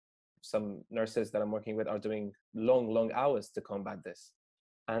some nurses that I'm working with are doing long hours to combat this.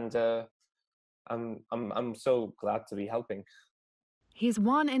 And I'm so glad to be helping. He's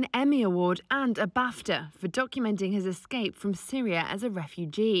won an Emmy Award and a BAFTA for documenting his escape from Syria as a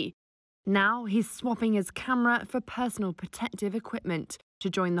refugee. Now he's swapping his camera for personal protective equipment to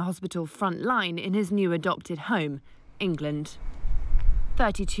join the hospital front line in his new adopted home, England.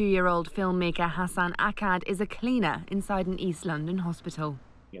 32-year-old filmmaker Hassan Akkad is a cleaner inside an East London hospital.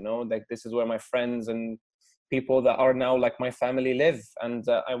 You know, like, this is where my friends and people that are now like my family live. And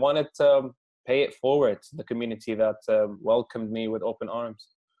I wanted to pay it forward to the community that welcomed me with open arms.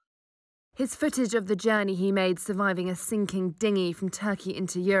 His footage of the journey he made surviving a sinking dinghy from Turkey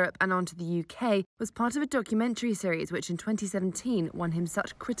into Europe and onto the UK was part of a documentary series which in 2017 won him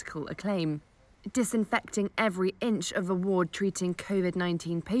such critical acclaim. Disinfecting every inch of a ward treating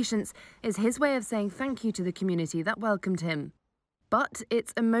COVID-19 patients is his way of saying thank you to the community that welcomed him. But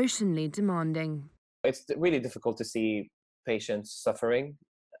it's emotionally demanding. It's really difficult to see patients suffering,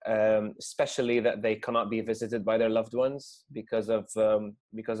 especially that they cannot be visited by their loved ones because of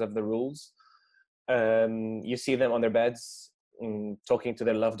the rules. You see them on their beds, talking to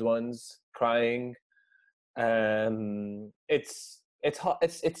their loved ones, crying. It's hard.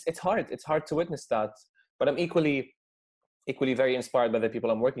 It's hard to witness that. But I'm equally very inspired by the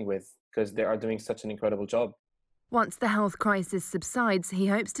people I'm working with, because they are doing such an incredible job. Once the health crisis subsides, he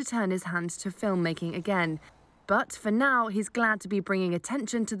hopes to turn his hand to filmmaking again. But for now, he's glad to be bringing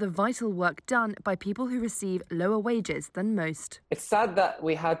attention to the vital work done by people who receive lower wages than most. It's sad that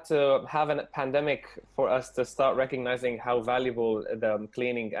we had to have a pandemic for us to start recognizing how valuable the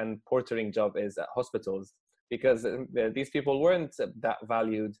cleaning and portering job is at hospitals, because these people weren't that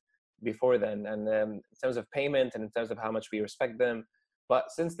valued before then, and in terms of payment and in terms of how much we respect them. But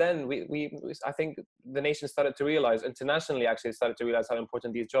since then, I think the nation started to realize, internationally actually started to realize how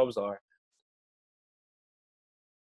important these jobs are.